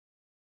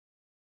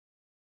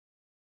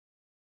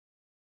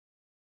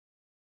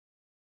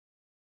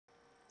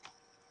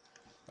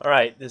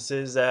Alright, this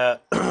is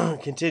a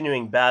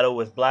continuing battle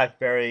with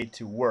Blackberry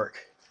to work.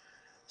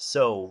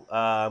 So,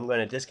 I'm going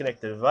to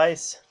disconnect the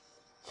device.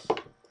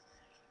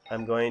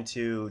 I'm going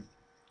to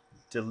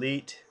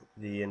delete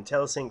the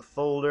IntelliSync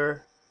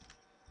folder.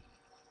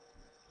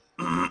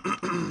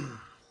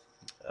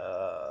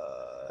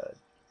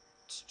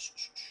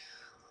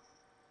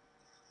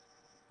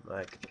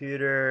 My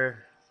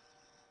computer,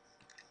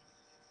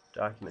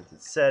 documents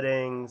and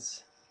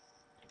settings,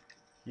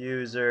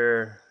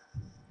 user,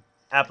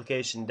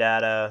 application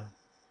data,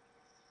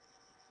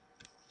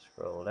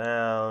 scroll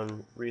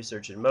down,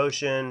 research in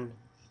motion,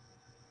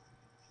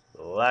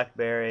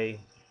 Blackberry,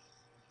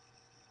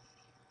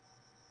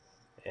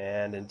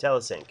 and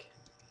IntelliSync.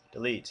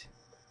 Delete.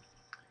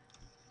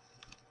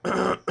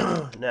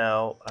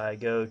 Now I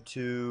go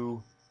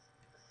to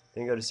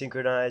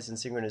synchronize and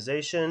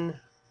synchronization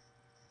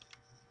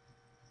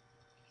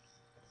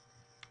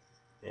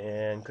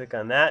and click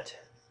on that.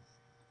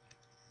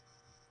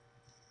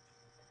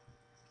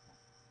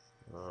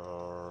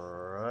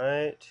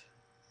 Alright.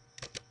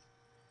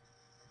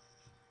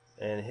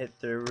 And hit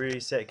the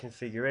reset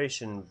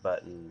configuration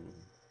button.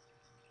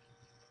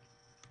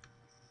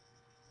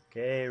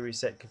 Okay,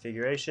 reset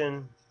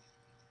configuration.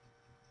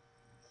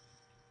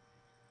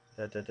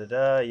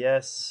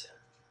 Yes.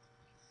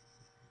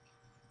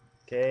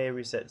 Okay,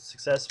 reset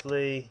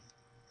successfully.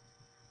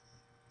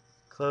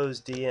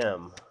 Close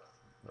DM.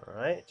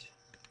 Alright.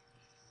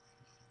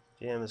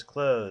 DM is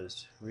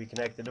closed.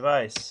 Reconnect the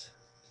device.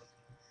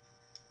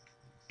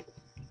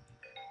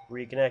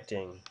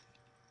 Reconnecting.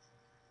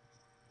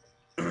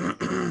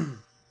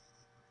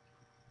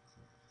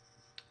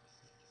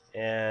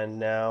 And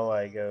now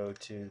I go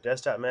to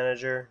Desktop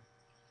Manager.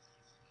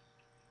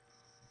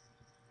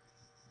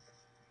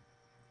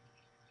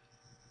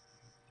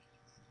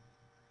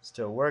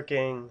 Still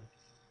working.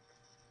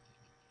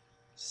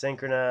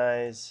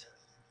 Synchronize.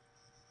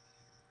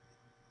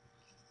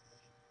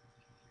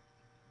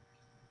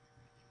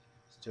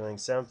 It's doing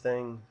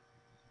something.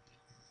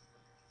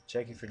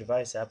 Checking for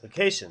device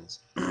applications.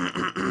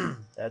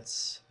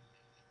 That's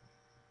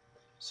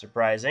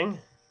surprising.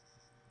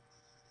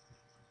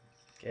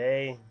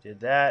 Okay, did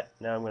that.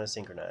 Now I'm going to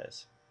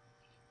synchronize.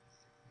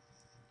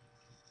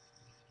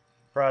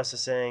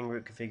 Processing,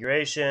 root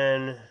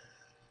configuration,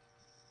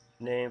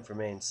 name for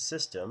main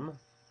system.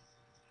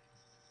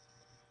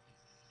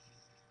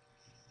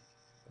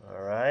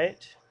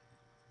 Alright.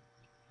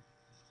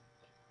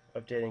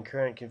 Updating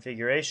current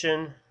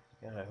configuration.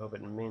 God, I hope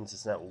it means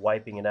it's not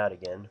wiping it out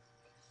again.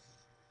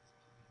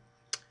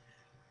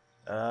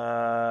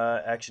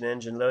 Action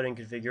engine loading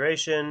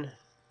configuration.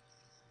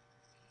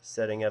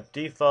 Setting up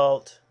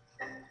default.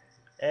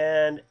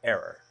 And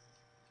error.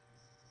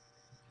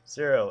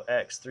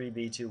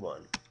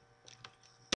 0x3b21.